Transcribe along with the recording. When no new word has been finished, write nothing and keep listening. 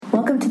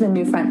Welcome to the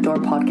New Front Door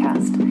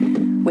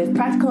podcast, with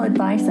practical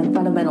advice and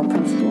fundamental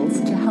principles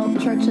to help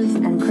churches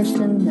and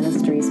Christian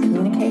ministries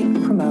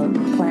communicate, promote,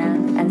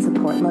 plan, and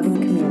support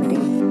loving community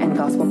and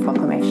gospel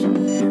proclamation.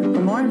 For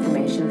more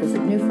information,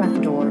 visit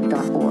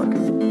newfrontdoor.org.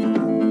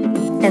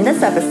 In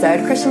this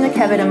episode, Christian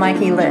McKevitt and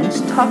Mikey Lynch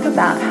talk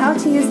about how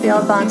to use the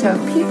Elvanto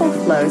People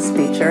Flows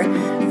feature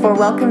for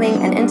welcoming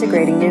and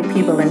integrating new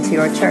people into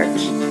your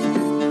church.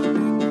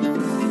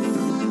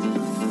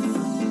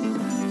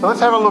 So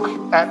let's have a look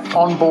at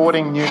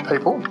onboarding new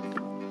people.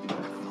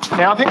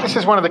 Now, I think this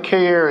is one of the key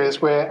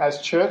areas where,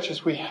 as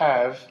churches, we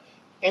have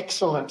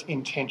excellent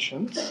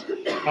intentions.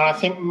 And I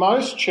think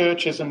most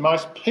churches and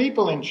most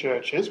people in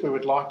churches, we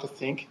would like to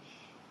think,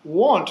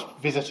 want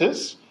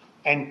visitors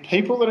and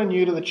people that are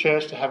new to the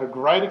church to have a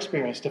great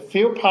experience, to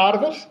feel part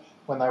of it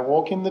when they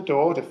walk in the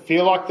door, to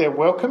feel like they're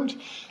welcomed,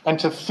 and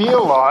to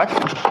feel like,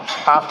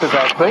 after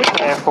they've been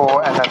there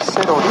and they've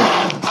settled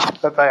in,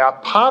 that they are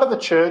part of the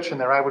church and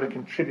they're able to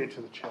contribute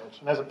to the church.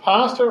 And as a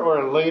pastor or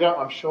a leader,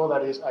 I'm sure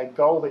that is a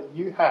goal that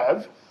you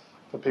have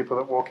for people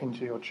that walk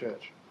into your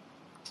church.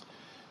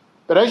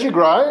 But as you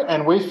grow,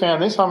 and we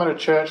found this, I'm at a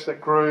church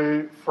that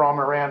grew from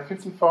around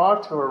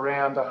 55 to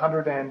around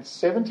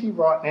 170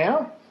 right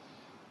now.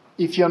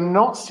 If you're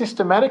not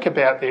systematic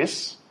about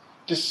this,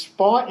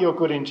 despite your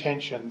good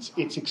intentions,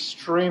 it's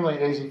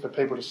extremely easy for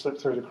people to slip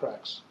through the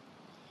cracks.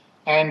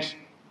 And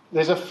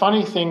there's a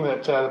funny thing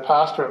that the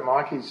pastor at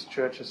Mikey's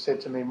church has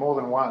said to me more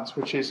than once,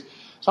 which is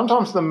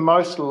sometimes the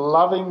most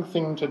loving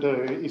thing to do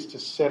is to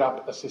set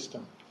up a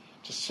system,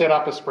 to set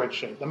up a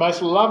spreadsheet. The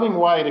most loving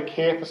way to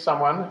care for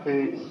someone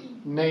who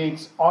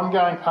needs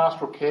ongoing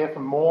pastoral care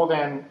for more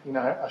than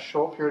a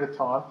short period of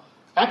time,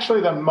 actually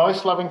the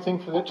most loving thing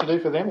to do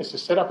for them is to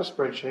set up a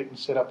spreadsheet and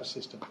set up a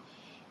system.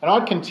 And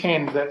I'd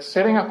contend that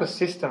setting up a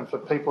system for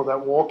people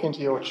that walk into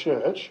your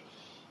church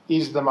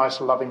is the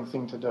most loving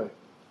thing to do.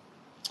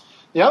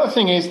 The other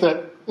thing is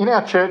that in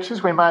our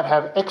churches we might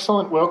have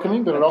excellent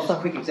welcoming, but Just a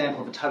quick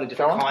example of a totally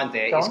different kind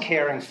there is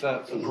caring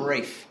for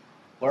grief.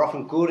 We're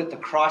often good at the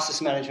crisis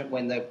management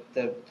when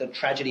the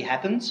tragedy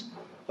happens,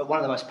 but one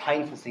of the most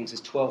painful things is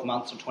 12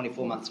 months or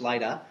 24 months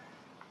later.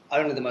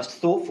 Only the most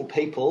thoughtful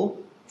people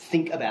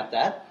think about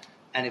that.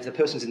 And if the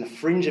person's in the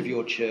fringe of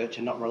your church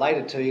and not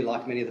related to you,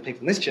 like many of the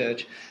people in this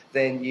church,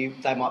 then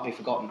they might be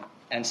forgotten.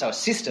 And so a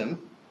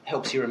system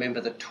helps you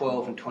remember the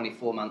 12 and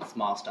 24 month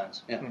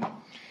milestones. Yeah.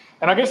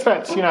 And I guess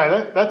that's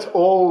that's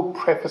all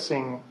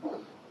prefacing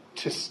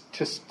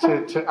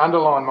to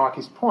underline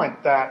Mikey's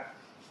point that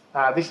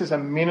this is a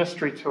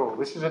ministry tool.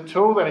 This is a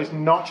tool that is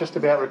not just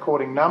about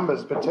recording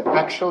numbers, but to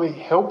actually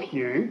help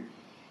you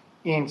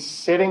in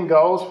setting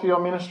goals for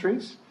your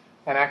ministries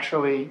and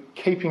actually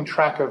keeping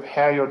track of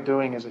how you're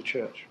doing as a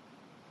church.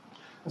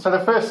 And so the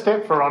first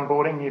step for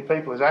onboarding new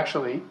people is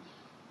actually,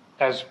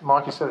 as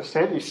Mikey sort of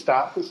said, you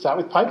start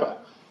with paper.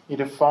 You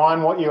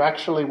define what you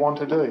actually want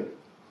to do.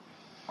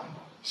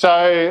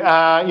 So,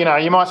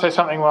 you might say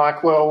something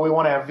like, well, we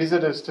want our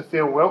visitors to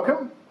feel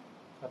welcome.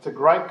 That's a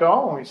great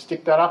goal, and we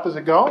stick that up as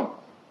a goal.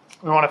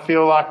 We want to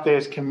feel like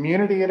there's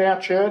community at our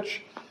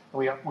church.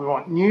 We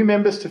want new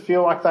members to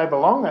feel like they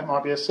belong. That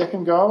might be a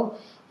second goal.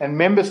 And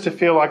members to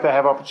feel like they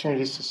have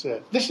opportunities to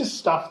serve. This is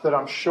stuff that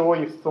I'm sure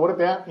you've thought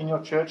about in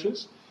your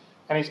churches,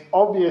 and is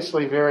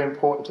obviously very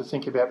important to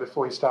think about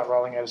before you start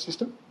rolling out a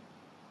system.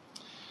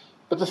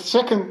 But the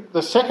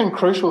second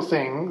crucial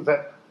thing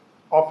that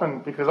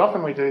often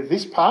we do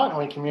this part and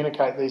we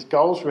communicate these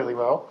goals really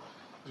well,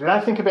 is we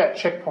don't think about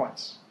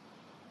checkpoints.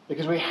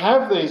 Because we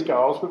have these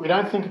goals, but we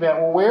don't think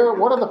about,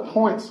 what are the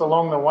points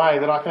along the way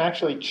that I can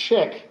actually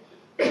check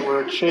that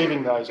we're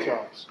achieving those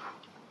goals.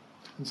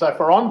 And so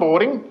for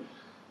onboarding,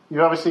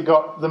 you've obviously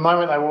got the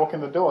moment they walk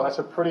in the door. That's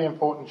a pretty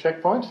important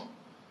checkpoint.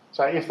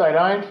 So if they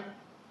don't,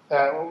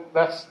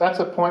 that's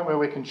a point where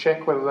we can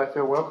check whether they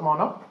feel welcome or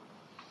not.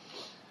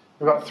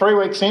 We've got 3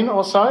 weeks in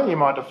or so. You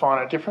might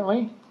define it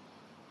differently.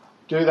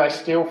 Do they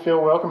still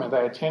feel welcome? Have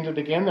they attended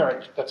again?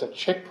 That's a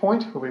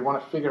checkpoint where we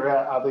want to figure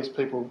out, are these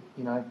people,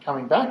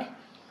 coming back?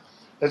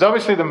 There's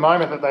obviously the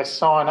moment that they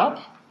sign up,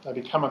 they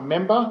become a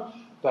member,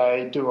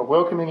 they do a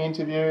welcoming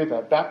interview,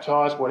 they're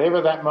baptised,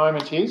 whatever that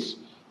moment is,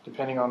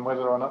 depending on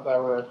whether or not they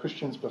were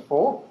Christians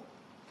before.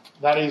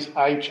 That is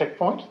a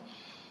checkpoint.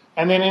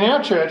 And then in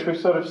our church, we've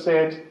sort of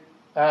said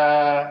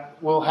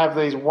we'll have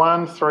these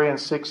 1, 3,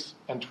 6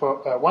 and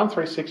 12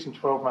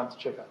 month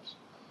checkups.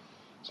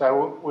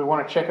 So we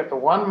want to check at the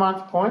 1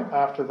 month point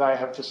after they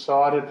have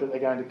decided that they're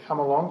going to come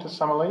along to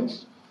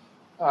Summerlees.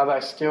 Are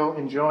they still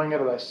enjoying it?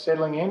 Are they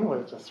settling in?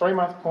 Well, it's a 3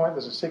 month point,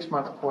 there's a 6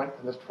 month point,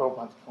 and there's a 12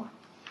 month point.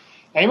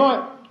 Now you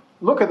might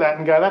look at that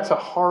and go, that's a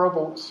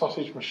horrible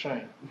sausage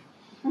machine.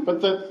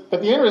 But the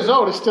end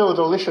result is still a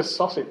delicious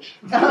sausage.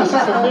 This is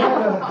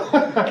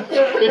the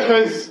thing.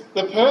 Because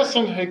the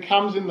person who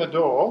comes in the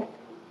door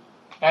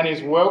and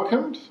is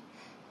welcomed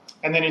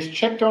and then is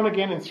checked on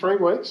again in 3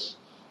 weeks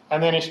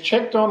and then is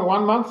checked on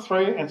 1 month,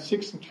 3 and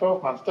 6 and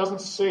 12 months,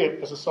 doesn't see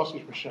it as a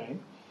sausage machine.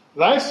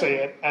 They see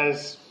it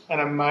as an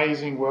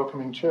amazing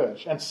welcoming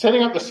church. And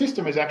setting up the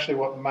system is actually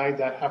what made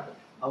that happen.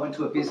 I went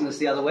to a business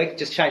the other week,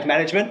 just changed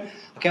management.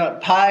 I came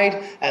out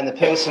paid, and the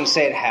person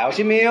said, "How's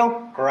your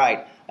meal? Great.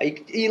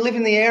 You live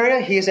in the area?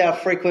 Here's our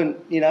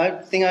frequent,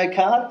 thingo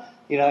card.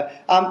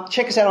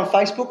 Check us out on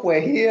Facebook.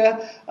 We're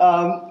here."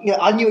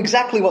 I knew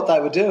exactly what they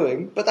were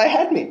doing, but they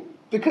had me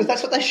because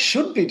that's what they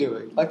should be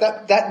doing. Like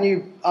that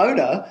new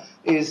owner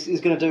is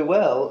going to do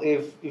well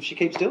if she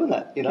keeps doing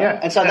that, Yeah,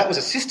 And so that was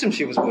a system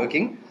she was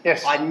working.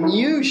 Yes. I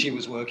knew she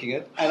was working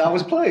it, and I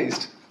was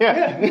pleased.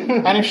 Yeah.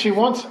 And if she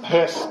wants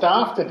her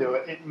staff to do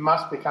it, it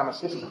must become a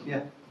system.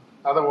 Yeah.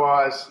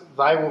 Otherwise,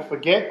 they will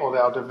forget or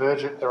they'll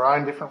diverge it their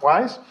own different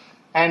ways.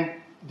 And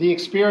the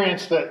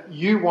experience that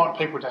you want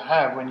people to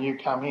have when you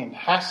come in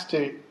has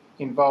to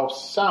involve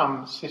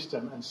some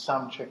system and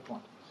some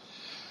checkpoint.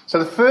 So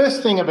the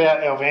first thing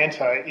about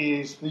Elvanto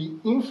is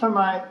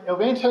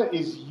Elvanto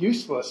is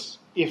useless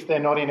if they're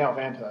not in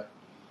Elvanto.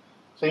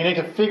 So you need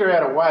to figure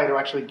out a way to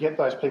actually get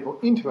those people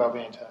into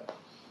Elvanto.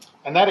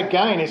 And that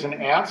again is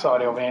an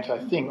outside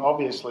Elvanto thing.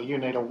 Obviously, you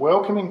need a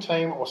welcoming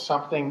team or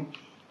something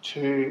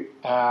to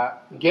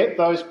get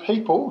those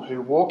people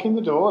who walk in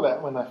the door,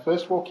 that when they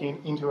first walk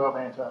into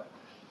Elvanto.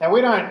 Now,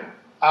 we don't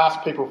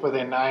ask people for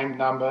their name,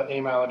 number,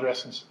 email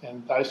address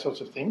and those sorts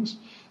of things.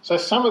 So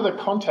some of the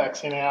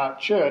contacts in our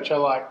church are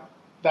like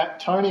that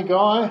Tony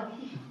guy,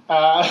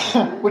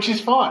 which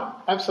is fine,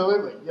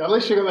 absolutely. At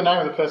least you've got the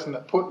name of the person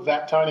that put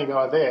that Tony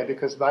guy there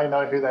because they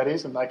know who that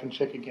is and they can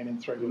check again in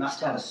 3 weeks. You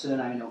must have a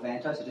surname in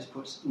Elvanto, so just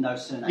put no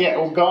surname. Yeah,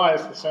 well, Guy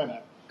is the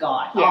surname.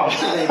 Guy.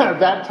 Yeah,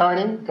 that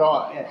Tony,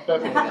 Guy.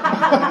 Yeah.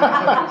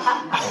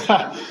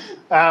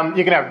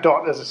 You can have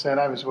Dot as a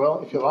surname as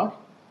well, if you like.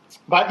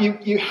 But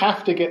you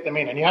have to get them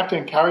in, and you have to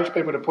encourage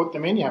people to put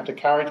them in. You have to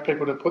encourage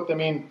people to put them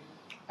in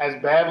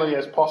as badly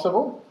as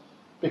possible.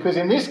 Because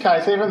in this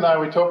case, even though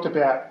we talked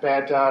about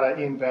bad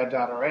data in, bad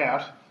data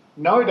out,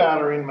 no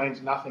data in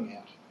means nothing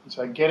out. And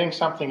so getting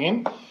something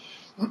in.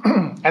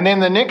 And then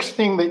the next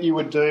thing that you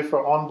would do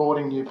for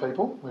onboarding new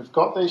people, we've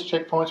got these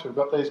checkpoints, we've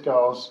got these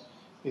goals,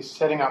 is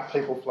setting up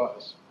people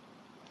flows.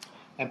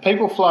 And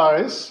people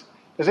flows,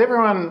 does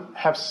everyone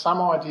have some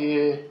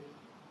idea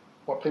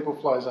what people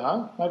flows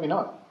are? Maybe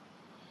not.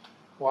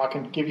 Well, I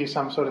can give you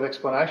some sort of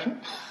explanation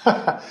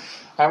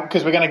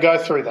because we're going to go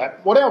through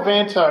that. One of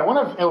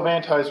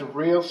Elvanto's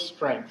real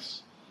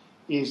strengths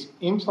is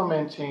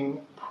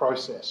implementing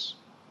process.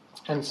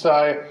 And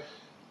so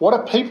what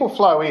a people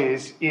flow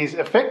is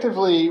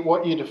effectively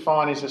what you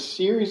define is a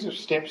series of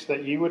steps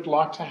that you would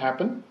like to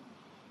happen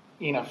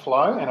in a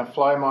flow, and a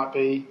flow might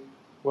be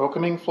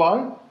welcoming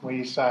flow, where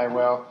you say,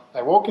 well,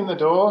 they walk in the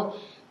door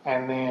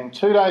and then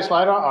 2 days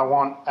later I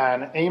want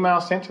an email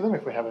sent to them,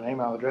 if we have an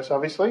email address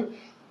obviously.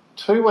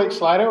 2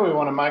 weeks later we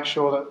want to make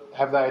sure that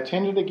have they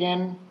attended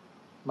again,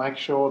 make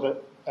sure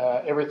that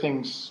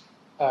everything's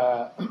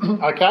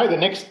okay. The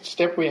next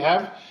step we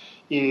have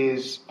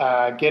is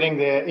getting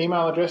their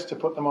email address to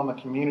put them on the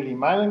community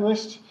mailing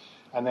list,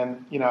 and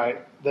then,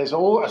 there's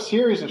all a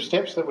series of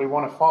steps that we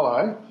want to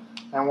follow.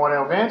 And what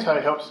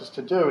Elvanto helps us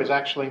to do is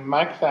actually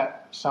make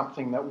that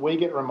something that we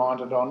get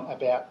reminded on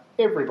about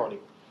everybody.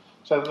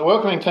 So that the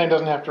welcoming team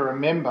doesn't have to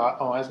remember,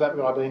 has that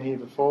guy been here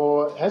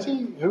before? Has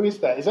he? Who is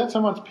that? Is that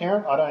someone's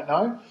parent? I don't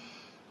know.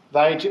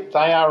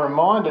 They are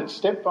reminded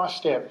step by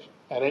step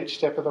at each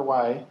step of the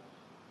way,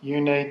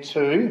 you need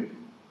to,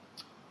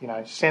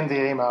 send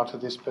the email to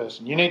this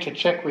person. You need to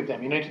check with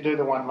them. You need to do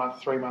the 1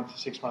 month, 3 month,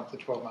 6 month, the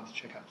 12 month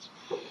checkups.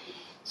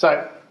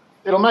 So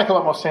it'll make a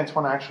lot more sense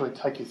when I actually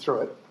take you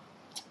through it.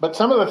 But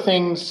some of the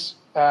things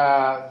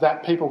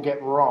that people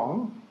get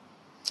wrong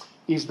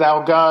is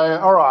they'll go,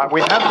 all right,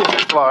 we have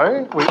this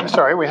flow.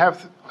 We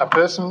have a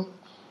person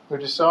who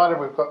decided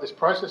we've got this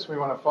process we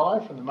want to follow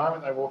from the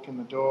moment they walk in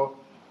the door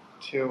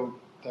till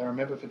they're a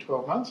member for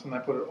 12 months, and they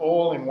put it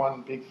all in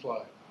one big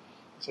flow.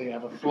 So you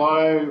have a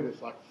flow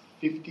with like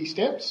 50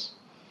 steps,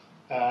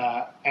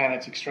 and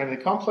it's extremely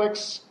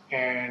complex,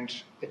 and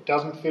it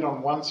doesn't fit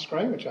on one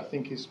screen, which I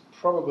think is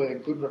probably a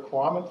good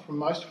requirement for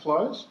most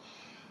flows.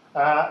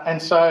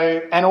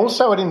 And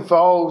also it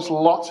involves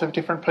lots of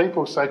different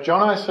people. So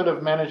Jono's sort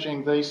of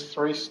managing these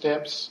 3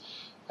 steps,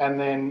 and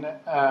then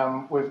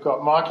we've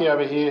got Mikey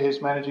over here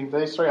who's managing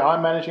these 3.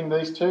 I'm managing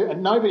these 2,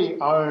 and nobody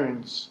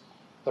owns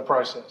the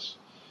process.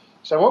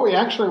 So what we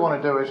actually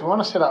want to do is we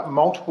want to set up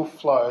multiple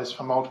flows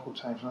for multiple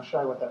teams, and I'll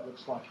show you what that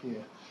looks like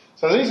here.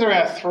 So these are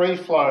our 3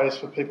 flows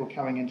for people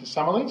coming into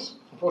Summerlees.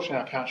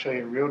 Unfortunately, I can't show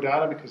you real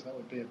data because that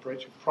would be a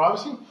breach of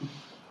privacy.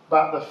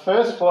 But the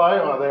first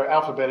flow, they're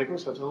alphabetical,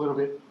 so it's a little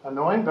bit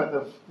annoying, but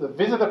the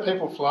visitor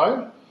people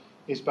flow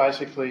is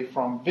basically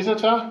from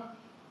visitor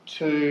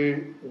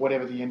to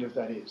whatever the end of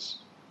that is.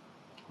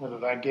 Whether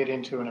they get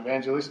into an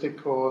evangelistic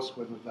course,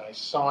 whether they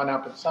sign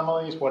up at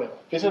Summerlees, whatever.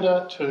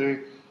 Visitor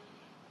to,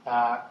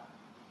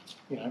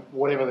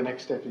 whatever the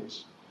next step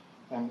is.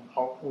 And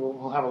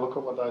we'll have a look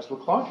at what those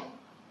look like.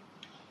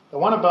 The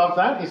one above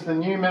that is the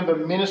new member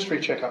ministry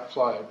checkup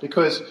flow,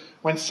 because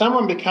when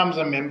someone becomes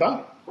a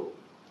member,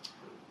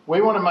 we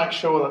want to make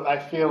sure that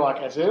they feel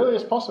like as early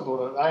as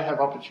possible that they have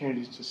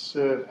opportunities to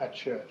serve at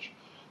church.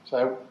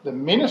 So the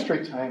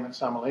ministry team at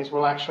Summerlees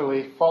will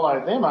actually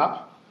follow them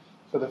up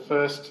for the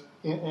first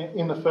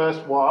in the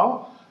first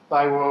while.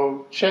 They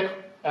will check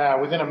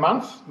within a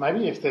month,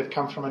 maybe if they've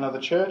come from another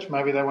church,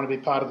 maybe they want to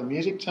be part of the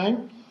music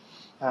team.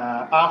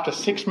 After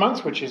 6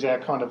 months, which is our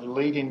kind of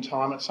lead-in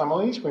time at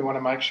Summerleys, we want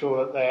to make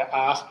sure that they're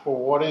asked for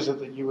what is it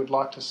that you would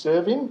like to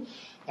serve in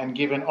and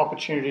give an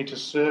opportunity to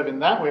serve in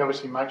that. We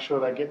obviously make sure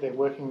they get their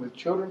working with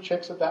children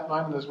checks at that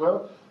moment as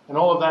well. And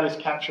all of that is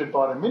captured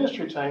by the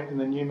ministry team in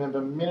the new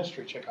member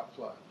ministry checkup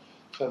flow.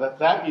 So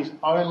that is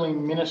only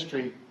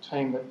ministry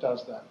team that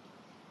does that.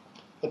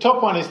 The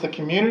top one is the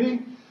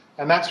community,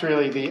 and that's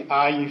really the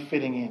are you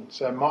fitting in.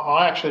 So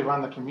I actually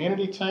run the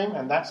community team,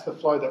 and that's the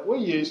flow that we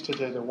use to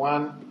do the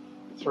 1,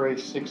 3,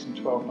 6 and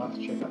 12 month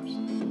checkups.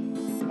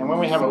 And when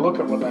we have a look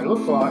at what they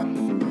look like,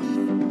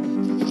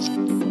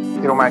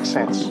 it'll make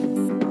sense.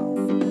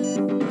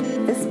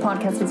 This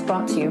podcast was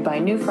brought to you by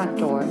New Front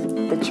Door,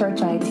 the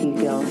Church IT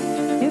Guild.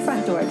 New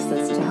Front Door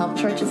exists to help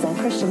churches and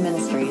Christian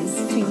ministries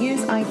to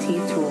use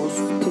IT tools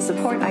to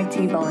support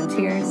IT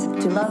volunteers,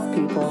 to love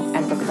people,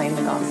 and proclaim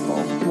the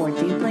gospel more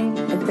deeply,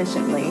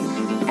 efficiently,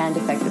 and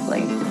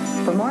effectively.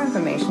 For more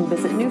information,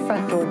 visit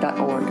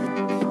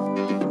newfrontdoor.org.